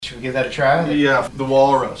Should we give that a try? Yeah, the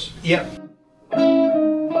Walrus. Yep.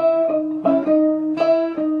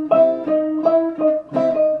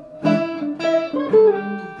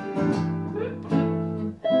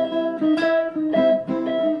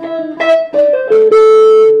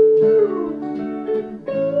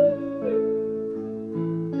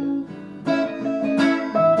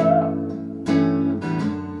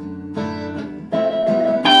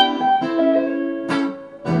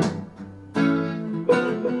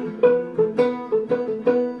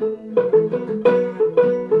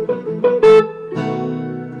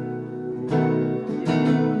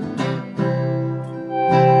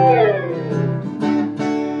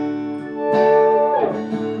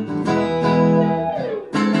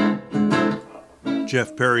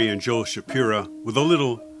 Jeff Perry and Joel Shapira with a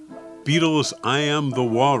little Beatles I Am the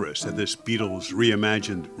Walrus at this Beatles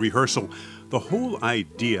Reimagined rehearsal. The whole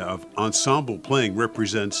idea of ensemble playing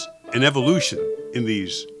represents an evolution in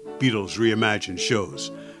these Beatles Reimagined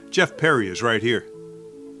shows. Jeff Perry is right here.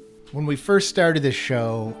 When we first started this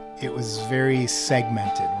show, it was very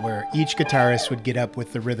segmented, where each guitarist would get up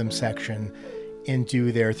with the rhythm section and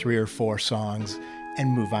do their 3 or 4 songs and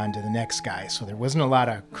move on to the next guy. So there wasn't a lot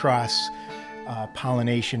of cross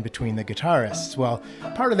pollination between the guitarists. Well,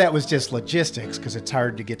 part of that was just logistics, because it's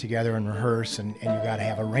hard to get together and rehearse, and you got to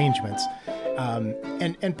have arrangements.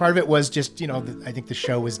 And part of it was just, I think the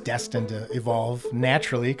show was destined to evolve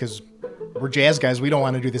naturally, because we're jazz guys. We don't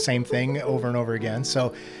want to do the same thing over and over again.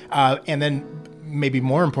 So, and then maybe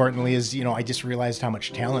more importantly is, I just realized how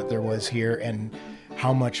much talent there was here and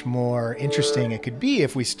how much more interesting it could be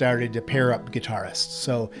if we started to pair up guitarists.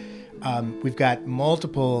 So we've got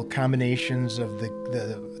multiple combinations of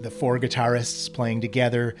the 4 guitarists playing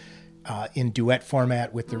together in duet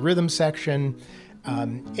format with the rhythm section.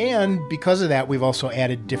 And because of that, we've also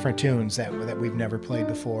added different tunes that we've never played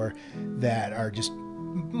before that are just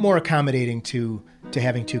more accommodating to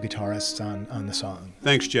having 2 guitarists on the song.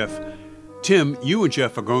 Thanks, Jeff. Tim, you and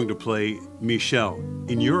Jeff are going to play Michelle.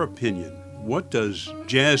 In your opinion, what does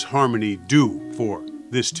jazz harmony do for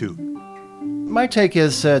this tune? My take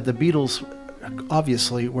is that the Beatles,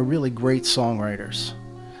 obviously, were really great songwriters.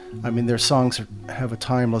 I mean, their songs have a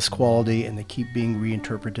timeless quality, and they keep being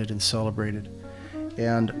reinterpreted and celebrated.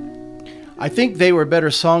 And I think they were better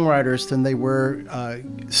songwriters than they were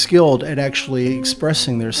skilled at actually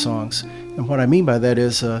expressing their songs. And what I mean by that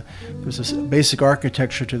is there's this basic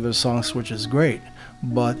architecture to their songs, which is great,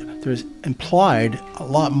 but there's implied a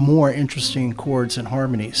lot more interesting chords and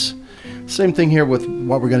harmonies. Same thing here with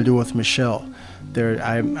what we're going to do with Michelle.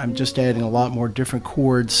 I'm just adding a lot more different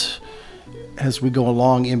chords as we go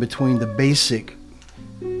along in between the basic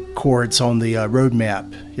chords on the road map.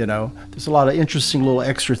 There's a lot of interesting little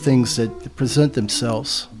extra things that present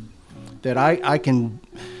themselves that I can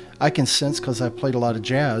sense because I've played a lot of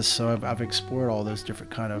jazz, so I've explored all those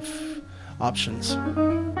different kind of options.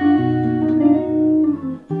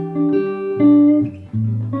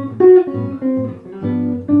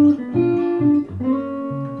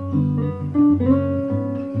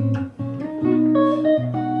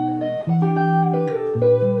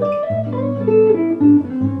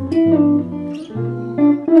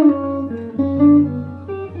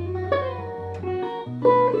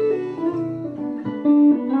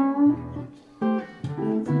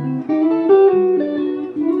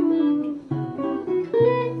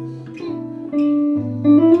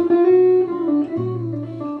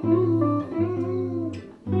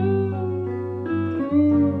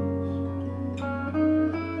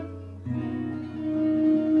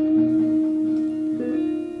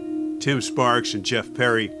 Tim Sparks and Jeff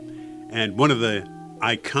Perry, and one of the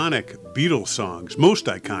iconic Beatles songs, most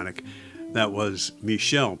iconic, that was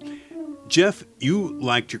Michelle. Jeff, you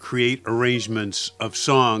like to create arrangements of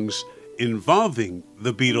songs involving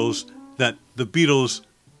the Beatles that the Beatles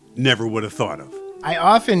never would have thought of. I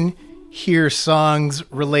often hear songs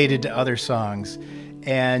related to other songs,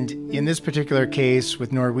 and in this particular case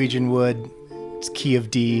with Norwegian Wood, it's key of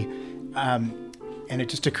D, and it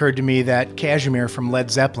just occurred to me that Kashmir from Led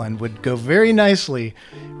Zeppelin would go very nicely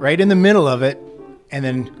right in the middle of it and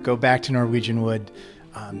then go back to Norwegian Wood.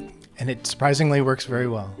 And it surprisingly works very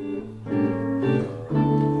well.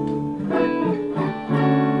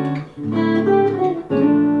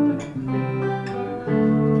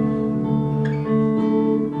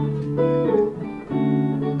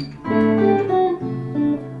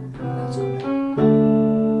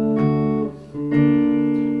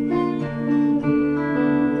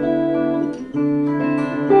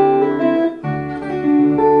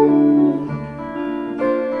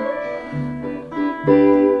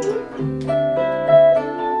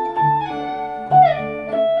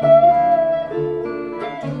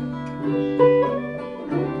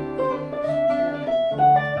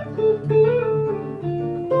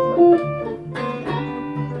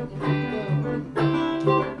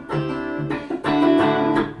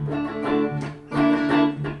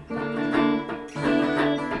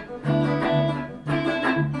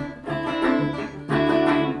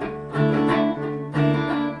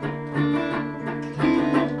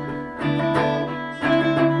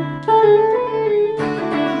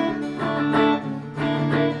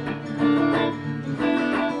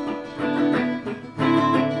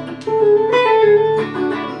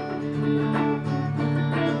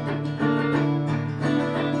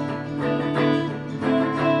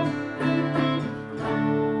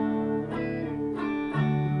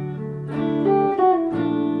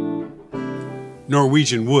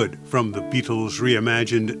 Norwegian Wood from the Beatles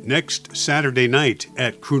Reimagined next Saturday night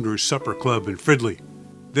at Crooners Supper Club in Fridley.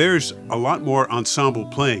 There's a lot more ensemble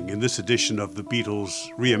playing in this edition of the Beatles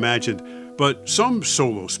Reimagined, but some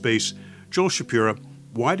solo space. Joel Shapira,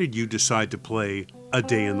 why did you decide to play A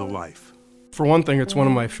Day in the Life? For one thing, it's one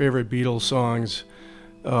of my favorite Beatles songs.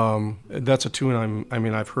 That's a tune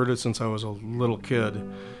I've heard it since I was a little kid,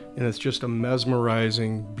 and it's just a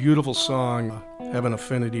mesmerizing, beautiful song. I have an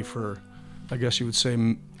affinity for, I guess you would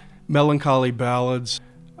say, melancholy ballads.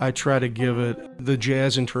 I try to give it the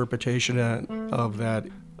jazz interpretation of that,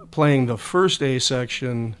 playing the first A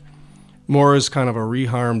section more as kind of a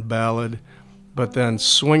reharmed ballad, but then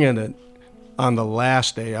swinging it on the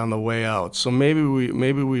last A on the way out. So maybe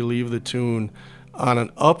we leave the tune on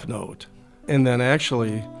an up note, and then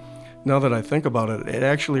actually, now that I think about it, it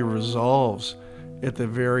actually resolves at the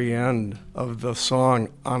very end of the song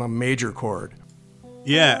on a major chord.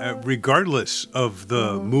 Yeah, regardless of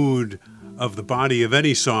the mood of the body of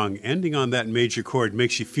any song, ending on that major chord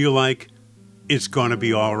makes you feel like it's going to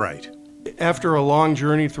be all right. After a long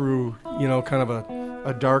journey through, kind of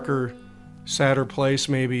a darker, sadder place,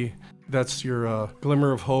 maybe that's your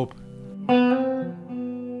glimmer of hope.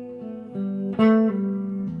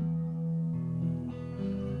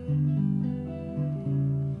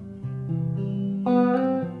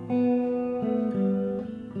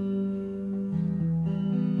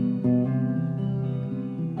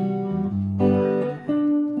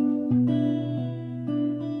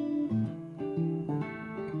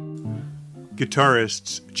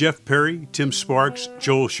 Guitarists Jeff Perry, Tim Sparks,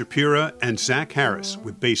 Joel Shapira, and Zach Harris,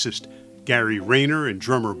 with bassist Gary Raynor and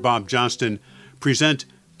drummer Bob Johnston, present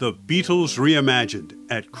the Beatles Reimagined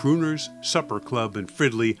at Crooners Supper Club in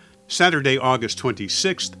Fridley, Saturday, August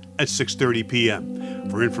 26th at 6:30 p.m.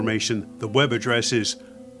 For information, the web address is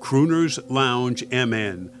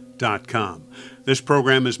croonersloungemn.com. This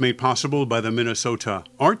program is made possible by the Minnesota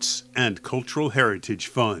Arts and Cultural Heritage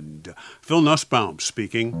Fund. Phil Nusbaum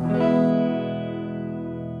speaking.